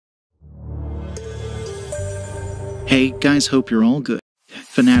Hey guys, hope you're all good.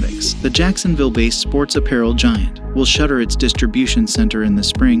 Fanatics, the Jacksonville-based sports apparel giant, will shutter its distribution center in the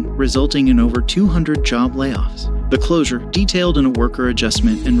spring, resulting in over 200 job layoffs. The closure, detailed in a worker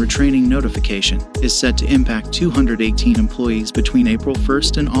adjustment and retraining notification, is set to impact 218 employees between April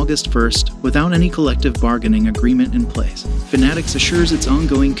 1st and August 1st without any collective bargaining agreement in place. Fanatics assures its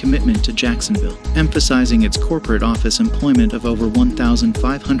ongoing commitment to Jacksonville, emphasizing its corporate office employment of over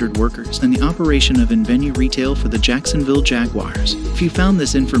 1,500 workers and the operation of in-venue retail for the Jacksonville Jaguars. If you found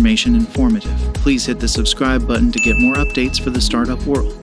this information informative, please hit the subscribe button to get more updates for the startup world.